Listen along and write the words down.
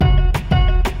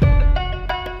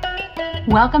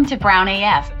Welcome to Brown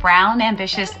AF, Brown,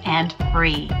 Ambitious, and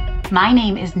Free. My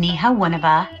name is Neha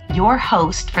Wunava, your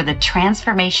host for the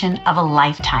transformation of a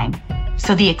lifetime.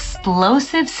 So the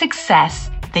explosive success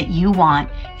that you want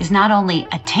is not only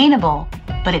attainable,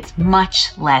 but it's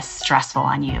much less stressful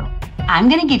on you. I'm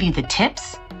going to give you the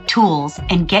tips, tools,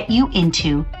 and get you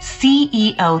into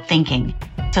CEO thinking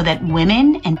so that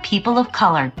women and people of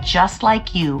color just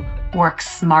like you work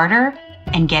smarter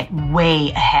and get way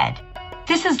ahead.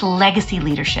 This is legacy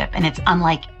leadership, and it's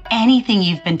unlike anything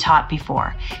you've been taught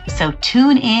before. So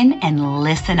tune in and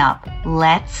listen up.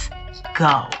 Let's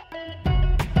go.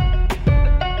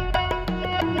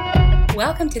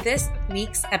 Welcome to this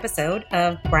week's episode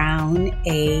of Brown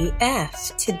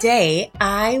AF. Today,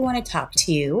 I want to talk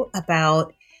to you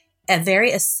about a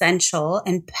very essential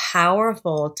and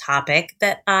powerful topic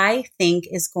that I think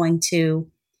is going to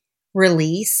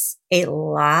release a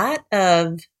lot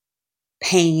of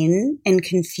pain and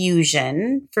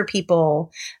confusion for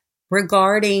people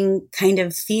regarding kind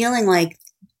of feeling like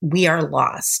we are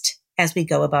lost as we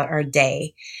go about our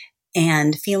day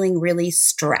and feeling really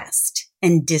stressed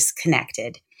and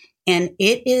disconnected. And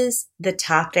it is the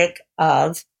topic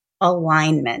of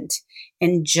alignment.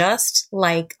 And just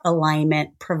like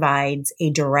alignment provides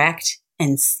a direct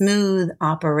and smooth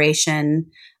operation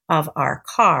of our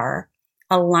car,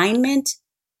 alignment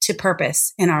to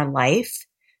purpose in our life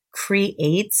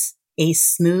creates a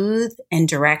smooth and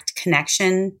direct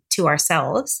connection to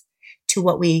ourselves, to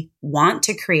what we want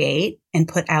to create and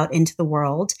put out into the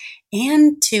world,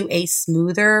 and to a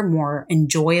smoother, more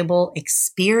enjoyable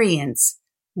experience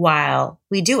while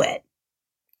we do it.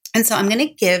 And so I'm going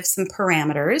to give some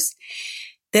parameters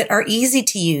that are easy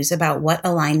to use about what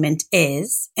alignment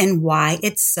is and why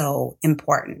it's so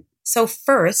important. So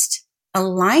first,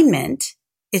 alignment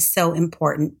is so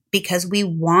important because we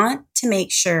want to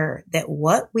make sure that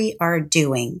what we are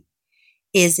doing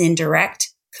is in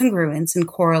direct congruence and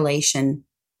correlation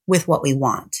with what we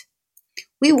want.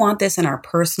 We want this in our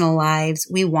personal lives.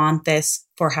 We want this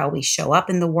for how we show up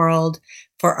in the world,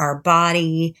 for our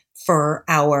body, for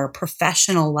our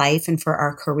professional life, and for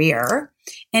our career.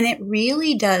 And it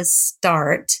really does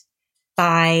start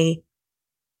by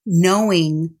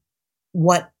knowing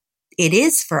what it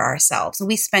is for ourselves.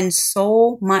 We spend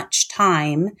so much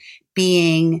time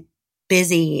being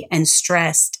busy and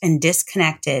stressed and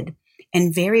disconnected,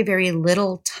 and very, very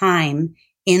little time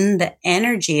in the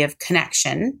energy of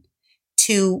connection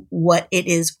to what it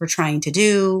is we're trying to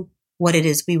do, what it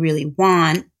is we really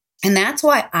want. And that's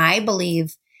why I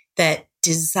believe that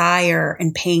desire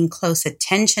and paying close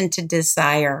attention to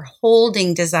desire,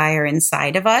 holding desire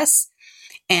inside of us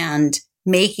and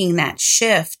making that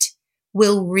shift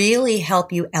will really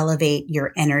help you elevate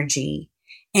your energy.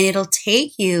 And it'll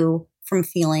take you from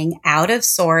feeling out of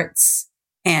sorts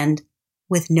and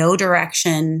with no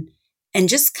direction and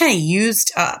just kind of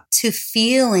used up to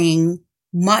feeling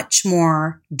much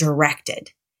more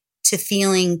directed, to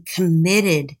feeling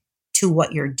committed to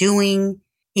what you're doing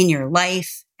in your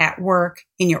life, at work,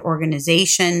 in your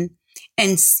organization,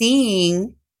 and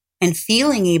seeing and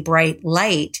feeling a bright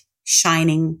light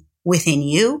shining within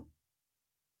you,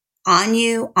 on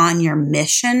your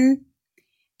mission,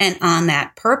 and on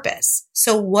that purpose.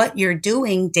 So what you're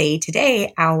doing day to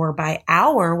day, hour by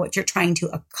hour, what you're trying to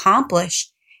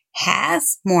accomplish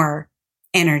has more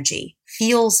energy,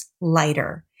 feels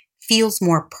lighter, feels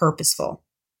more purposeful.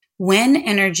 When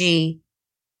energy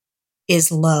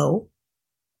is low,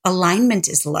 alignment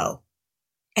is low.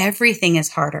 Everything is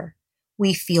harder.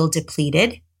 We feel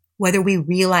depleted, whether we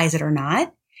realize it or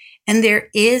not. And there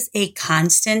is a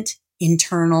constant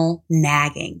internal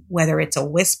nagging, whether it's a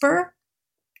whisper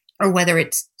or whether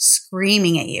it's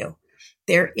screaming at you.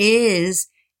 There is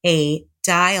a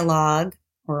dialogue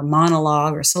or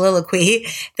monologue or soliloquy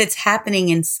that's happening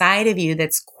inside of you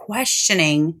that's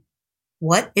questioning,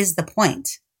 what is the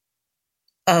point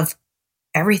of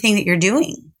everything that you're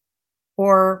doing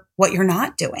or what you're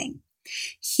not doing?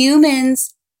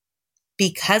 Humans,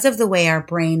 because of the way our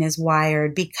brain is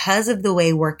wired, because of the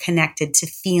way we're connected to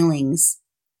feelings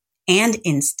and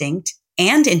instinct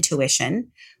and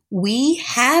intuition, we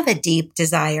have a deep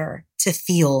desire to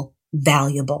feel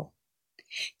valuable,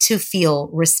 to feel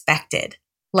respected,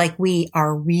 like we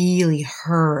are really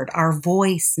heard, our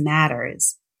voice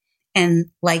matters, and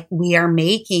like we are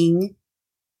making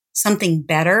something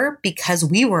better because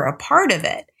we were a part of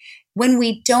it. When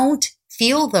we don't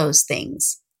feel those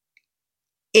things,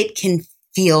 it can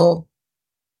feel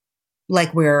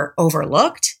like we're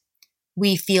overlooked.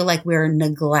 We feel like we're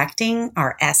neglecting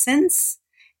our essence,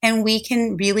 and we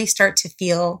can really start to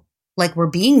feel like we're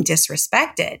being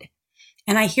disrespected.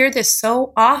 And I hear this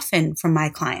so often from my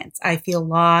clients. I feel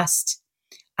lost.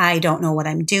 I don't know what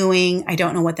I'm doing. I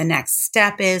don't know what the next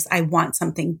step is. I want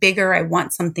something bigger. I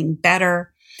want something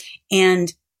better.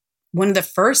 And one of the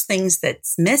first things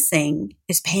that's missing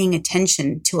is paying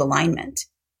attention to alignment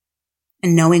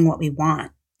and knowing what we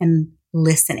want and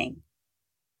listening.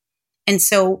 And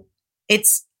so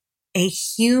it's a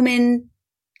human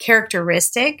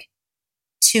characteristic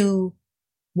to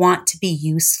want to be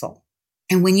useful.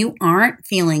 And when you aren't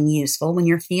feeling useful, when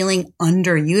you're feeling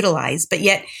underutilized, but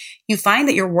yet you find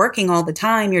that you're working all the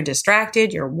time, you're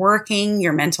distracted, you're working,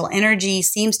 your mental energy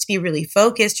seems to be really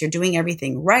focused, you're doing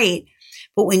everything right.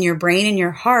 But when your brain and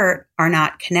your heart are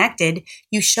not connected,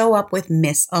 you show up with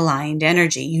misaligned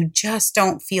energy. You just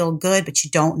don't feel good, but you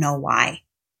don't know why.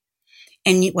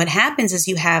 And what happens is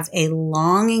you have a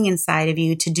longing inside of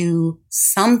you to do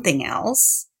something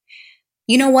else.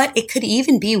 You know what? It could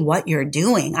even be what you're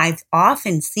doing. I've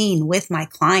often seen with my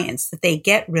clients that they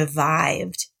get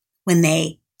revived when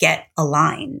they get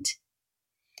aligned.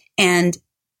 And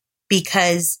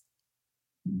because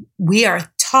we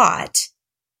are taught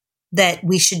that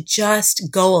we should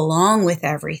just go along with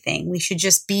everything. We should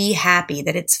just be happy,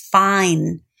 that it's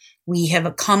fine. We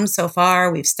have come so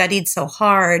far. We've studied so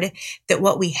hard that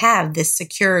what we have, this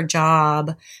secure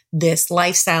job, this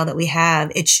lifestyle that we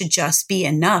have, it should just be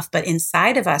enough. But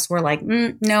inside of us, we're like,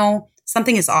 no,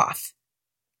 something is off.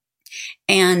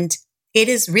 And it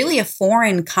is really a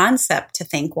foreign concept to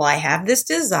think, well, I have this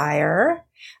desire.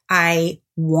 I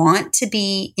want to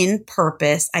be in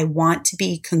purpose. I want to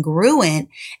be congruent.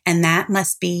 And that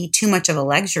must be too much of a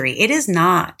luxury. It is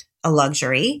not a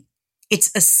luxury. It's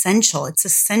essential. It's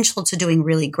essential to doing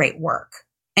really great work.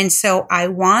 And so I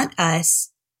want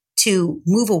us to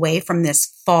move away from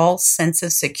this false sense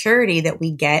of security that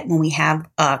we get when we have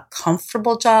a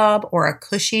comfortable job or a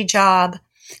cushy job,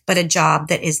 but a job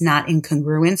that is not in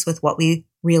congruence with what we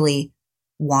really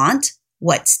want,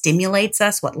 what stimulates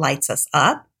us, what lights us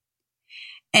up.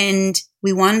 And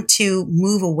we want to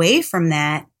move away from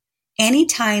that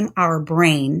anytime our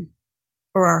brain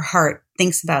or our heart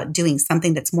thinks about doing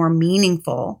something that's more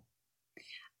meaningful.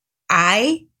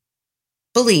 I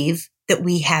believe that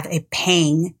we have a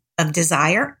pang of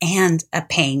desire and a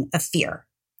pang of fear.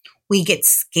 We get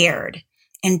scared.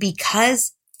 And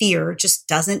because fear just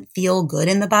doesn't feel good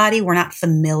in the body, we're not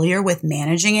familiar with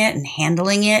managing it and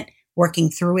handling it, working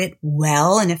through it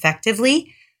well and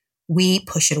effectively, we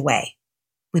push it away.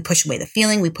 We push away the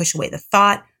feeling, we push away the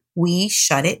thought, we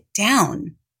shut it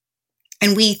down.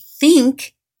 And we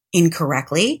think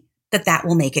incorrectly that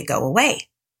will make it go away.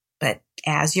 But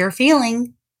as you're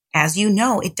feeling, as you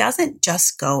know, it doesn't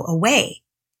just go away.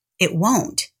 It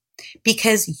won't,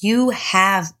 because you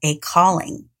have a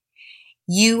calling.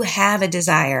 You have a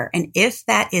desire. And if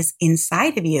that is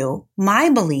inside of you, my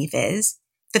belief is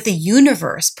that the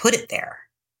universe put it there.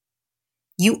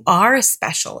 You are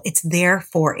special. It's there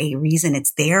for a reason.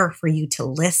 It's there for you to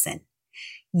listen.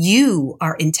 You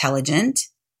are intelligent.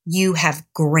 You have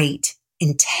great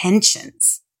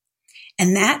intentions.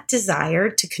 And that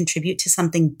desire to contribute to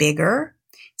something bigger,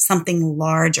 something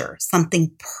larger,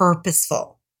 something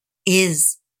purposeful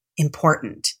is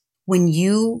important. When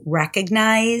you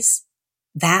recognize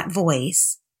that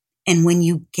voice and when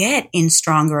you get in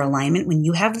stronger alignment, when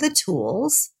you have the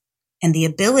tools and the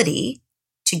ability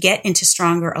to get into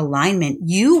stronger alignment,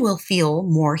 you will feel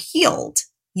more healed.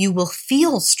 You will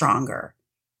feel stronger.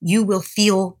 You will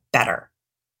feel better.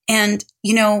 And,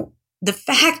 the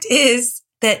fact is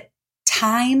that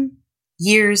time,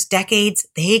 years, decades,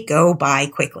 they go by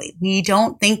quickly. We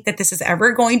don't think that this is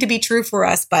ever going to be true for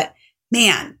us, but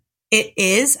man, it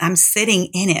is. I'm sitting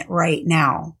in it right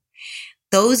now.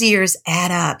 Those years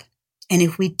add up. And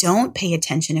if we don't pay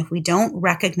attention, if we don't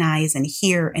recognize and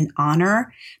hear and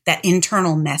honor that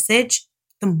internal message,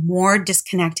 the more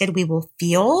disconnected we will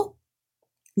feel,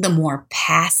 the more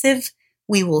passive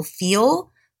we will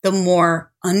feel, the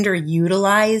more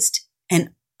underutilized and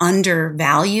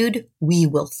undervalued we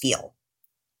will feel.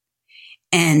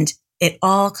 And it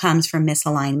all comes from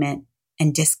misalignment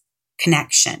and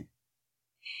disconnection.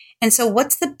 And so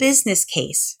what's the business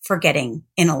case for getting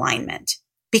in alignment?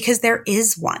 Because there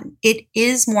is one. It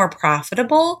is more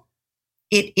profitable.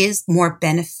 It is more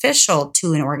beneficial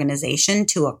to an organization,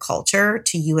 to a culture,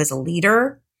 to you as a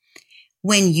leader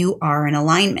when you are in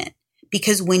alignment.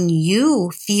 Because when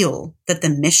you feel that the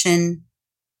mission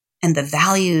and the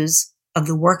values of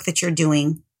the work that you're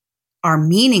doing are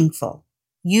meaningful,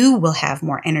 you will have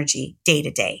more energy day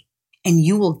to day. And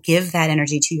you will give that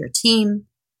energy to your team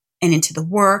and into the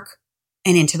work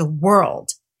and into the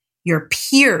world. Your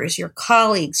peers, your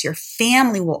colleagues, your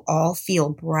family will all feel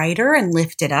brighter and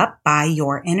lifted up by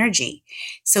your energy.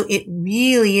 So it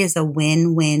really is a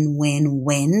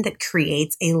win-win-win-win that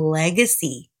creates a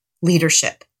legacy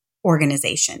leadership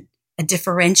organization, a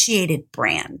differentiated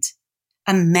brand,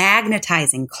 a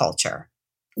magnetizing culture.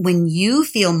 When you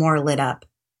feel more lit up,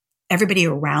 everybody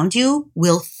around you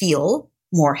will feel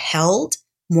more held,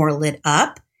 more lit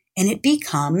up, and it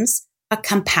becomes a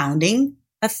compounding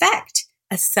effect,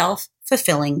 a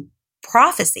self-fulfilling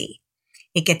prophecy.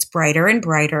 It gets brighter and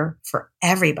brighter for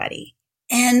everybody.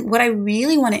 And what I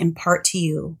really want to impart to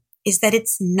you is that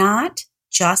it's not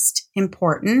just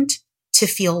important to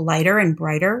feel lighter and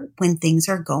brighter when things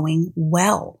are going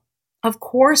well. Of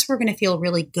course, we're going to feel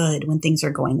really good when things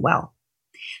are going well,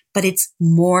 but it's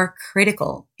more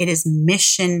critical. It is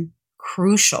mission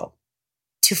crucial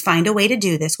to find a way to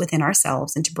do this within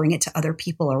ourselves and to bring it to other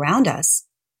people around us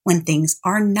when things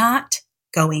are not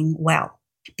going well.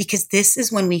 Because this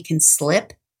is when we can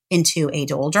slip into a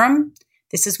doldrum.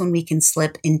 This is when we can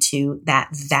slip into that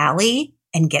valley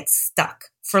and get stuck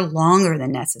for longer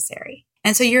than necessary.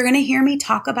 And so you're going to hear me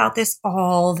talk about this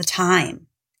all the time.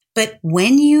 But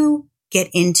when you get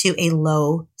into a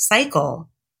low cycle,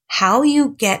 how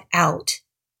you get out,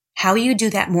 how you do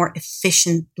that more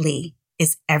efficiently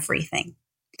is everything.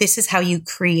 This is how you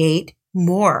create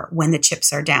more when the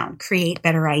chips are down, create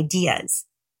better ideas.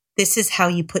 This is how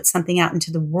you put something out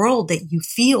into the world that you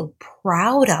feel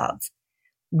proud of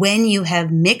when you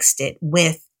have mixed it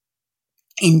with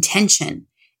intention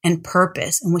and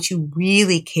purpose and what you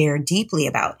really care deeply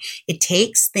about. It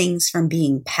takes things from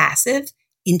being passive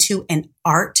into an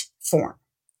art form,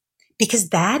 because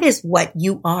that is what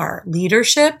you are.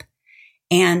 Leadership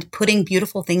and putting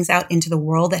beautiful things out into the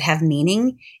world that have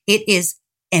meaning, it is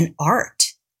an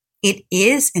art. It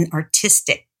is an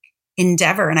artistic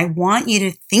endeavor. And I want you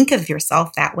to think of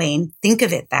yourself that way and think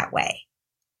of it that way.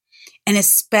 And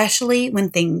especially when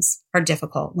things are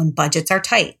difficult, when budgets are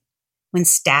tight, when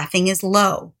staffing is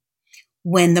low,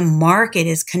 when the market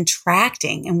is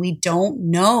contracting and we don't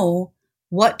know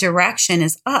what direction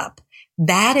is up,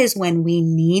 that is when we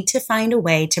need to find a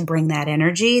way to bring that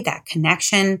energy, that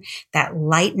connection, that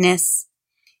lightness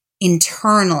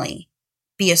internally,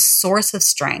 be a source of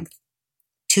strength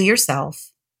to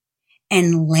yourself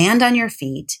and land on your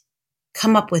feet,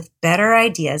 come up with better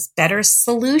ideas, better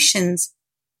solutions,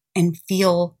 and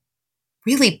feel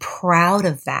really proud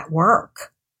of that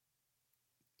work.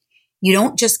 You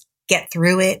don't just get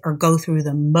through it or go through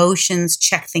the motions,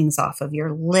 check things off of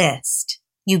your list.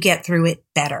 You get through it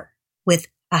better with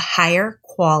a higher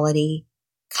quality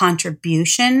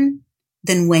contribution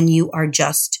than when you are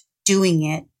just doing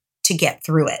it to get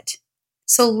through it.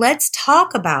 So let's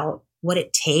talk about what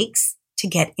it takes to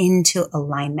get into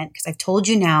alignment, because I've told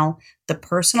you now the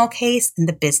personal case and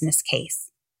the business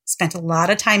case. Spent a lot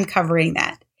of time covering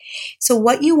that. So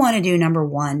what you want to do, number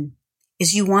one,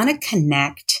 is you want to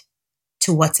connect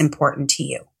to what's important to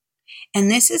you. And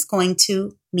this is going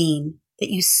to mean that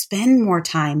you spend more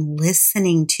time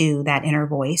listening to that inner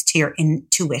voice, to your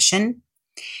intuition,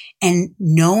 and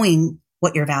knowing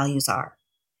what your values are.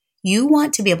 You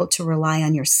want to be able to rely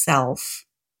on yourself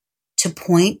to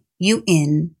point you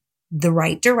in the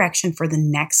right direction for the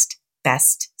next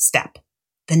best step,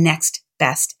 the next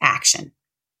best action.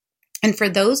 And for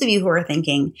those of you who are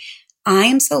thinking, I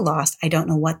am so lost, I don't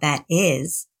know what that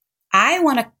is, I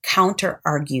want to counter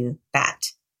argue that.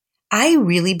 I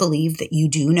really believe that you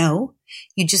do know.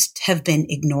 You just have been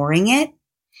ignoring it,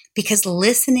 because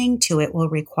listening to it will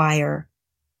require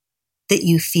that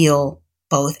you feel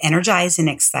both energized and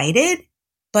excited,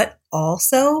 but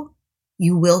also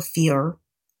you will fear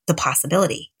the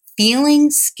possibility. Feeling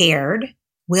scared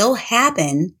will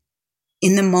happen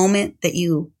in the moment that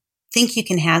you think you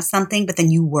can have something, but then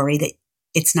you worry that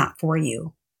it's not for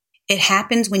you. It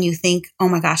happens when you think, oh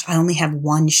my gosh, I only have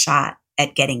one shot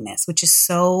at getting this, which is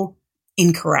so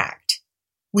incorrect.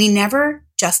 We never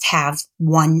just have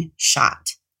one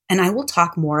shot. And I will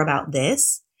talk more about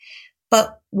this.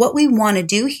 But what we want to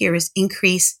do here is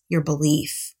increase your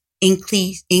belief,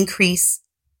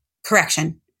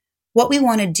 What we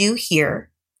want to do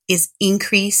here is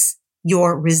increase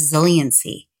your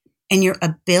resiliency and your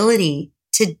ability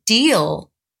to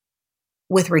deal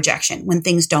with rejection when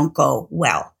things don't go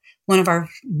well. One of our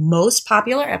most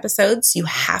popular episodes, you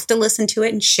have to listen to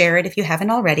it and share it if you haven't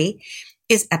already,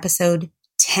 is episode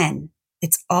 10.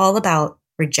 It's all about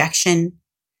rejection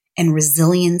and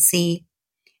resiliency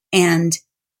and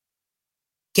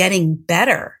getting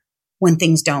better when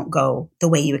things don't go the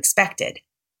way you expected.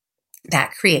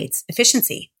 That creates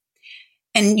efficiency.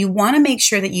 And you want to make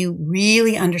sure that you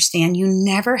really understand you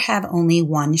never have only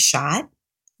one shot.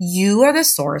 you are the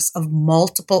source of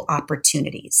multiple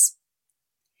opportunities.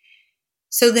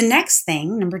 So the next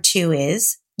thing, number 2,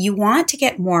 is you want to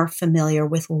get more familiar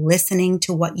with listening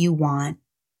to what you want,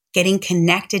 getting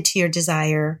connected to your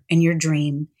desire and your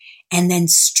dream, and then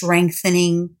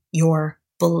strengthening your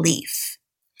belief.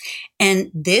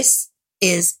 And this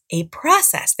is a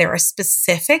process. There are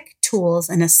specific tools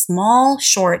and a small,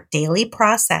 short daily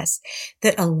process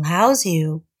that allows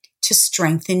you to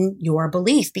strengthen your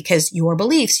belief, because your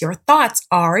beliefs, your thoughts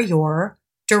are your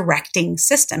directing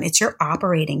system. It's your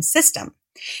operating system.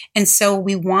 And so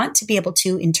we want to be able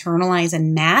to internalize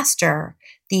and master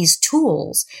these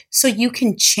tools so you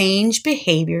can change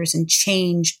behaviors and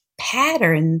change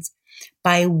patterns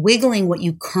by wiggling what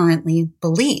you currently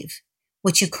believe,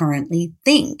 what you currently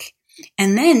think,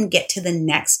 and then get to the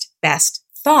next best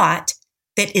thought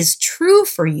that is true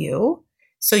for you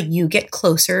so you get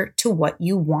closer to what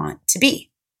you want to be.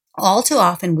 All too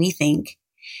often we think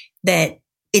that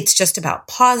it's just about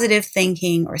positive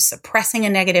thinking or suppressing a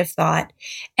negative thought,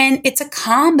 and it's a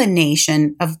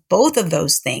combination of both of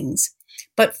those things.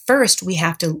 But first, we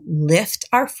have to lift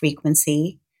our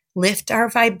frequency, lift our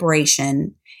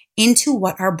vibration into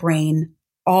what our brain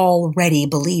already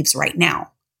believes right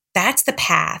now. That's the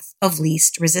path of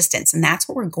least resistance. And that's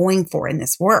what we're going for in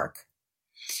this work.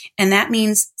 And that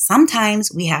means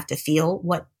sometimes we have to feel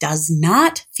what does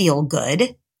not feel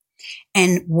good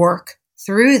and work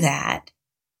through that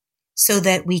so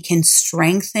that we can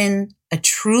strengthen a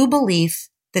true belief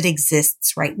that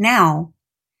exists right now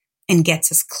and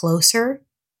gets us closer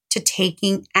to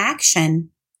taking action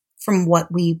from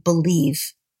what we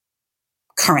believe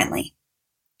currently.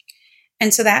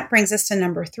 And so that brings us to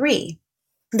number 3,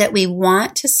 that we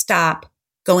want to stop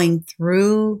going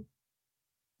through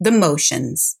the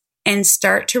motions and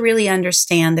start to really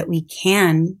understand that we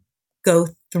can go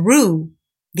through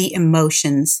the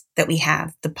emotions that we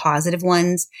have, the positive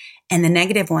ones and the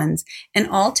negative ones. And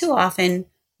all too often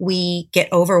we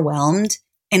get overwhelmed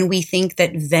and we think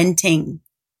that venting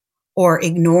or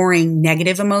ignoring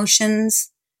negative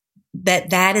emotions,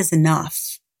 that is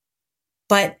enough.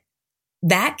 But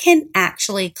that can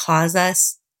actually cause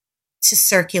us to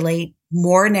circulate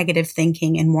more negative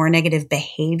thinking and more negative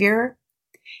behavior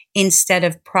instead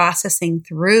of processing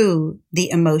through the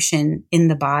emotion in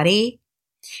the body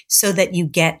so that you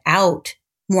get out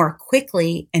more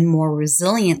quickly and more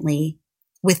resiliently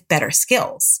with better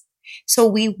skills. So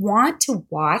we want to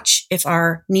watch if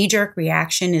our knee-jerk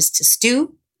reaction is to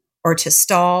stew or to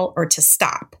stall or to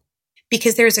stop,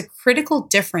 because there's a critical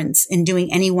difference in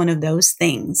doing any one of those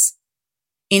things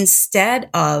instead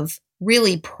of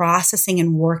really processing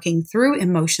and working through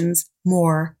emotions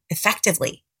more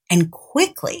effectively and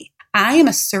quickly. I am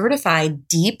a certified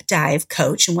deep dive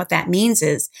coach. And what that means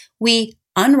is we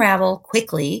unravel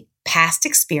quickly past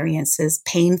experiences,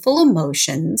 painful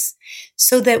emotions,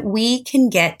 so that we can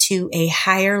get to a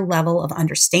higher level of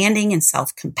understanding and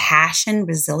self-compassion,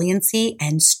 resiliency,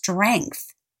 and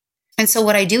strength. And so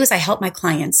what I do is I help my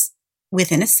clients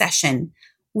within a session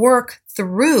work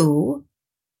through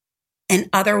an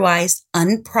otherwise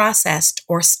unprocessed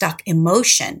or stuck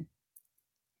emotion.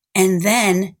 And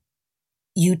then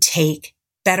you take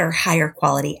better, higher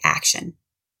quality action.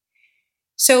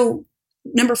 So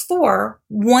number 4,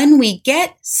 when we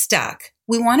get stuck,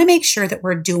 we want to make sure that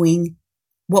we're doing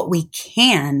what we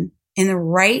can in the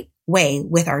right way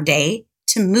with our day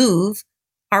to move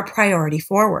our priority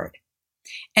forward.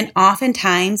 And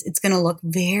oftentimes it's going to look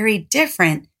very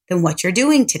different than what you're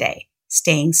doing today,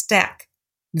 staying stuck,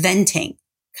 venting,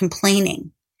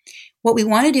 complaining. What we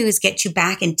want to do is get you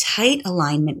back in tight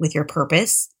alignment with your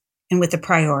purpose and with the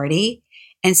priority.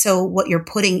 And so what you're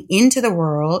putting into the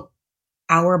world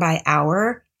hour by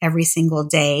hour, every single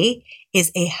day, is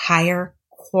a higher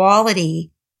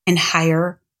quality and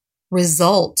higher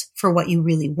result for what you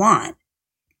really want.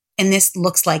 And this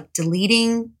looks like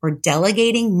deleting or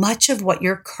delegating much of what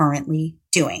you're currently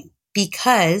doing.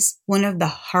 Because one of the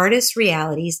hardest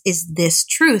realities is this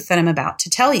truth that I'm about to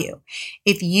tell you.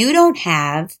 If you don't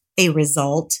have a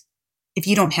result, if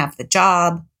you don't have the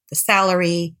job, the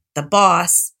salary, the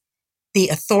boss, the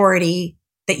authority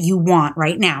that you want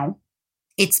right now,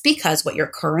 it's because what you're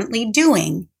currently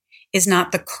doing is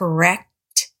not the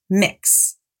correct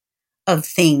mix of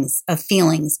things, of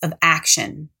feelings, of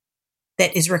action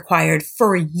that is required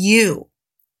for you,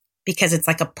 because it's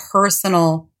like a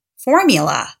personal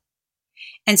formula.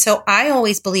 And so I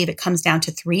always believe it comes down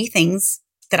to 3 things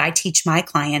that I teach my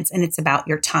clients, and it's about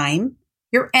your time,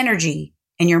 your energy,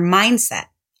 and your mindset.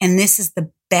 And this is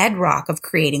the bedrock of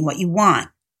creating what you want.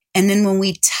 And then when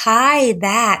we tie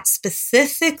that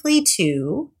specifically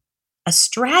to a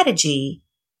strategy,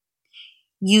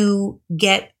 you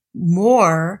get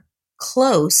more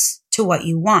close to what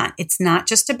you want. It's not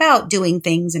just about doing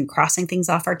things and crossing things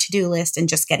off our to-do list and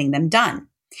just getting them done.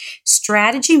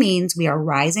 Strategy means we are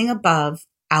rising above,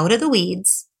 out of the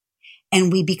weeds,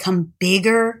 and we become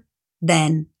bigger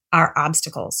than our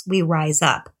obstacles. We rise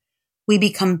up. We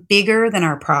become bigger than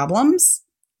our problems.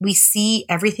 We see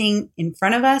everything in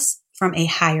front of us from a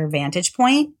higher vantage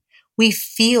point. We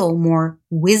feel more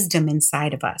wisdom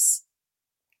inside of us.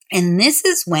 And this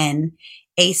is when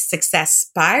a success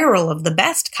spiral of the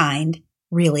best kind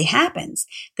really happens.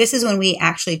 This is when we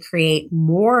actually create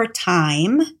more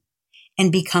time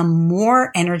and become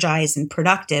more energized and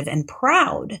productive and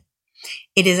proud.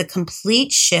 It is a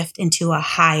complete shift into a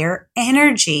higher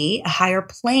energy, a higher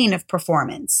plane of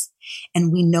performance.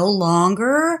 And we no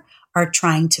longer are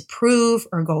trying to prove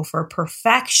or go for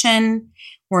perfection.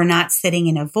 We're not sitting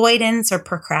in avoidance or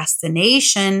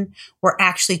procrastination. We're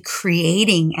actually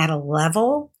creating at a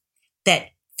level that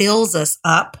fills us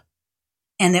up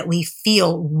and that we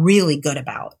feel really good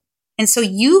about. And so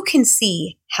you can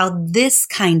see how this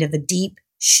kind of a deep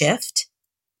shift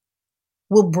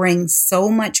will bring so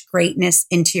much greatness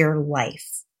into your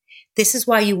life. This is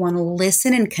why you want to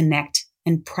listen and connect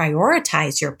and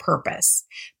prioritize your purpose,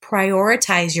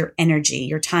 prioritize your energy,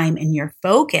 your time, and your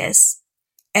focus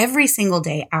every single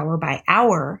day, hour by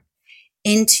hour,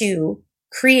 into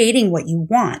creating what you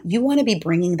want. You want to be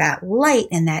bringing that light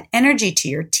and that energy to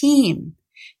your team,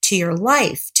 to your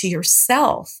life, to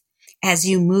yourself, as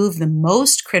you move the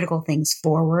most critical things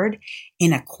forward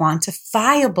in a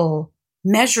quantifiable,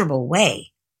 measurable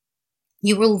way.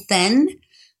 You will then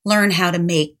learn how to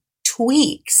make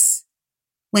tweaks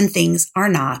when things are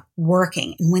not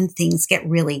working and when things get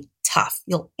really tough.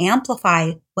 You'll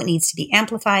amplify what needs to be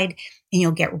amplified, and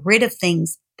you'll get rid of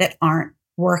things that aren't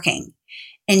working.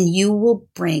 And you will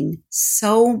bring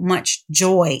so much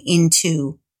joy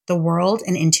into the world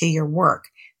and into your work.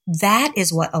 That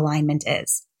is what alignment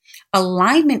is.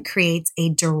 Alignment creates a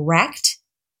direct,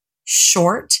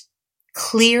 short,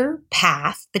 clear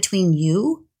path between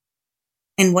you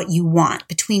and what you want,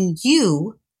 between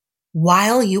you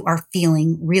while you are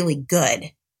feeling really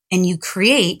good, and you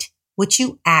create what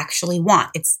you actually want.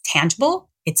 It's tangible,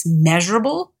 it's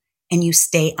measurable, and you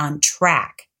stay on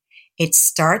track. It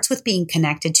starts with being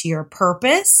connected to your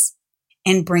purpose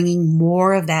and bringing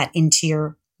more of that into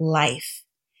your life.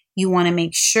 You want to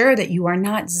make sure that you are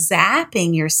not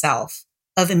zapping yourself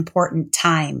of important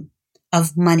time,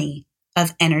 of money,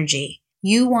 of energy.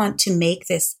 You want to make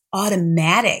this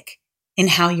automatic in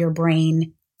how your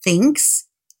brain thinks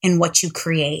and what you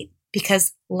create.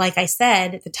 Because like I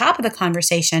said at the top of the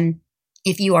conversation,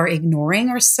 if you are ignoring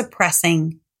or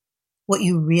suppressing what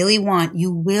you really want,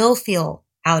 you will feel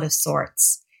out of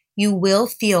sorts. You will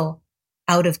feel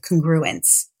out of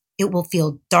congruence. It will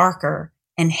feel darker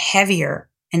and heavier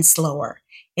and slower.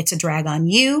 It's a drag on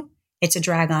you. It's a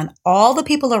drag on all the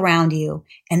people around you.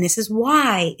 And this is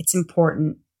why it's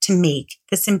important to make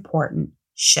this important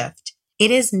shift. It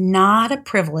is not a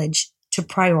privilege to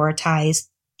prioritize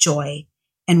joy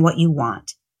and what you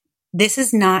want. This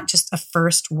is not just a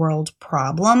first world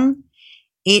problem.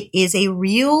 It is a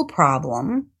real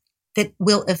problem that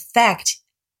will affect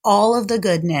all of the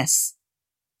goodness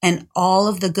and all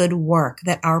of the good work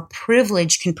that our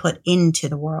privilege can put into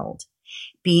the world.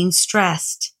 Being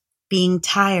stressed, being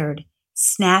tired,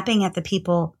 snapping at the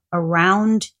people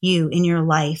around you in your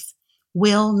life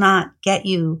will not get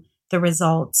you the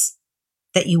results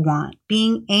that you want.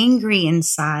 Being angry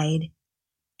inside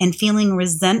and feeling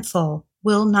resentful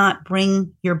will not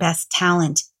bring your best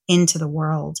talent into the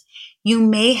world. You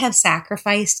may have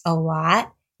sacrificed a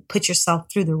lot, put yourself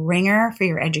through the ringer for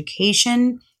your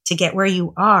education to get where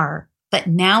you are, but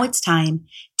now it's time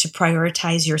to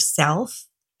prioritize yourself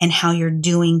and how you're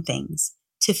doing things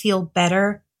to feel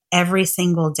better every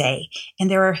single day. And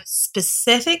there are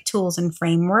specific tools and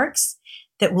frameworks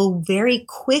that will very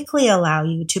quickly allow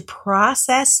you to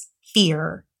process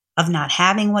fear of not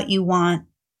having what you want,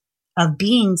 of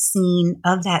being seen,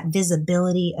 of that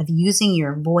visibility, of using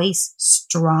your voice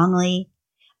strongly,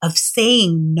 of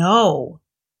saying no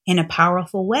in a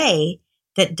powerful way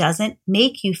that doesn't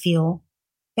make you feel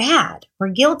bad or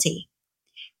guilty.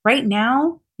 Right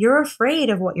now, you're afraid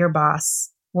of what your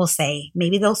boss will say.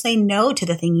 Maybe they'll say no to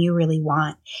the thing you really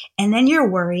want. And then you're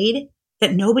worried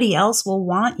that nobody else will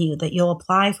want you, that you'll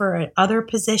apply for another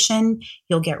position,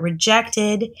 you'll get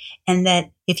rejected, and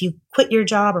that if you quit your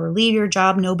job or leave your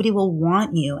job, nobody will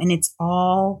want you. And it's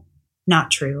all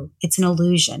not true. It's an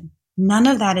illusion. None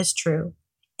of that is true.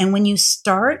 And when you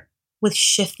start with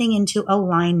shifting into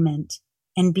alignment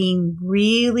and being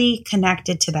really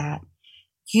connected to that,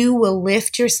 you will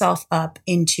lift yourself up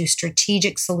into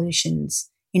strategic solutions,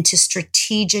 into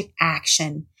strategic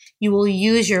action. You will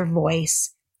use your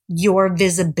voice, your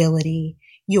visibility,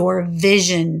 your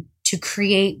vision to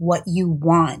create what you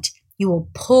want. You will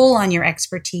pull on your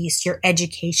expertise, your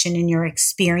education, and your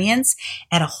experience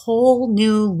at a whole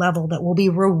new level that will be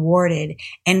rewarded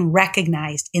and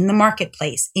recognized in the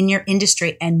marketplace, in your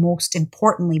industry, and most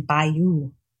importantly, by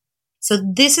you. So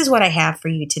this is what I have for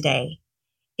you today.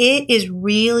 It is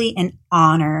really an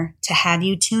honor to have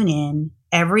you tune in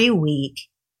every week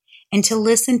and to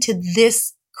listen to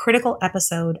this critical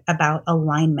episode about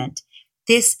alignment.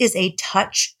 This is a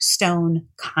touchstone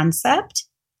concept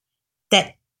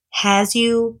that has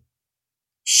you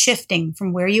shifting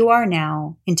from where you are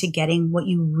now into getting what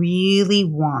you really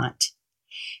want.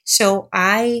 So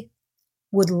I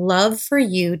would love for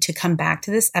you to come back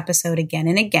to this episode again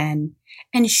and again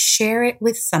and share it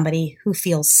with somebody who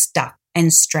feels stuck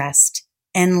and stressed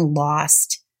and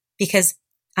lost, because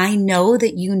I know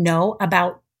that you know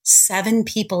about 7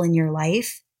 people in your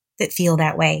life that feel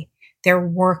that way. They're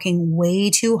working way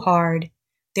too hard.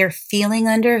 They're feeling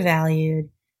undervalued.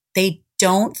 They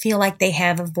don't feel like they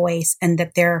have a voice and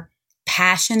that their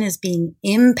passion is being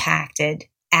impacted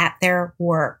at their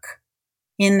work,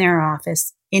 in their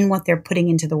office, in what they're putting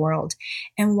into the world.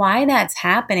 And why that's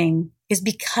happening is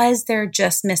because they're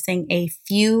just missing a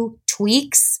few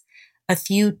tweaks, a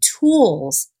few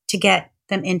tools to get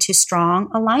them into strong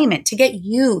alignment, to get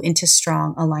you into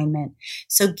strong alignment.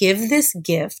 So give this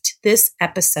gift, this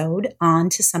episode, on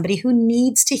to somebody who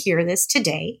needs to hear this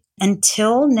today.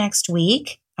 Until next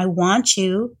week, I want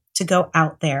you to go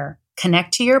out there,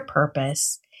 connect to your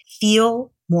purpose,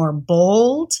 feel more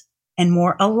bold and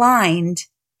more aligned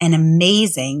and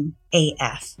amazing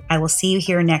AF. I will see you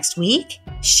here next week.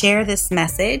 Share this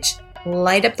message,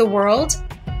 light up the world.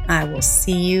 I will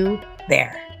see you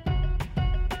there.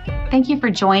 Thank you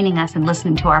for joining us and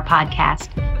listening to our podcast.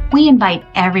 We invite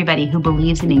everybody who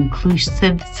believes in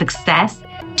inclusive success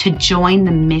to join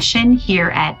the mission here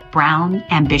at Brown,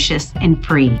 Ambitious, and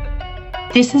Free.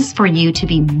 This is for you to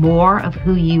be more of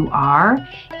who you are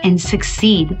and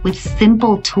succeed with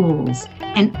simple tools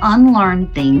and unlearn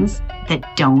things that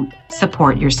don't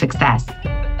support your success.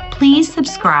 Please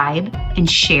subscribe and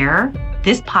share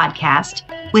this podcast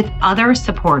with other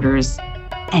supporters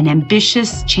and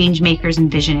ambitious change makers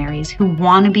and visionaries who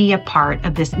want to be a part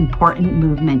of this important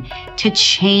movement to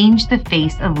change the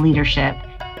face of leadership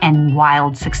and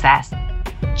wild success.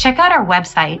 Check out our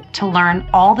website to learn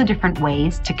all the different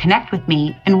ways to connect with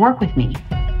me and work with me.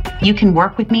 You can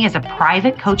work with me as a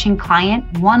private coaching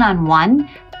client one-on-one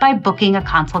by booking a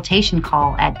consultation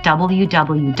call at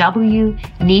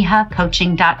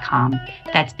www.nehacoaching.com.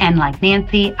 That's N like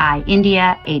Nancy, I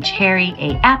India, H Harry,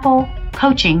 A Apple,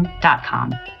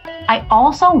 coaching.com. I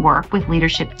also work with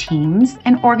leadership teams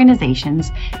and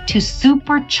organizations to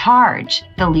supercharge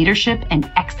the leadership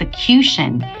and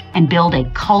execution and build a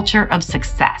culture of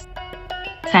success.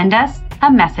 Send us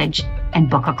a message and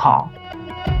book a call.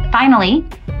 Finally,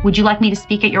 would you like me to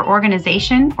speak at your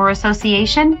organization or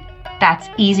association? That's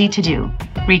easy to do.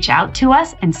 Reach out to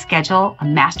us and schedule a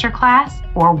masterclass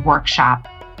or workshop.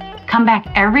 Come back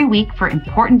every week for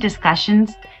important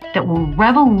discussions that will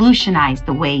revolutionize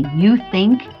the way you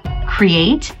think,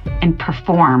 create, and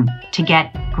perform to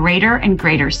get greater and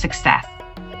greater success.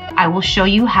 I will show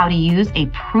you how to use a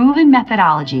proven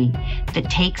methodology that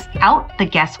takes out the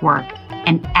guesswork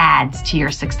and adds to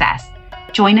your success.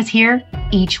 Join us here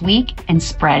each week and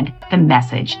spread the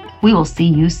message. We will see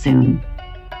you soon.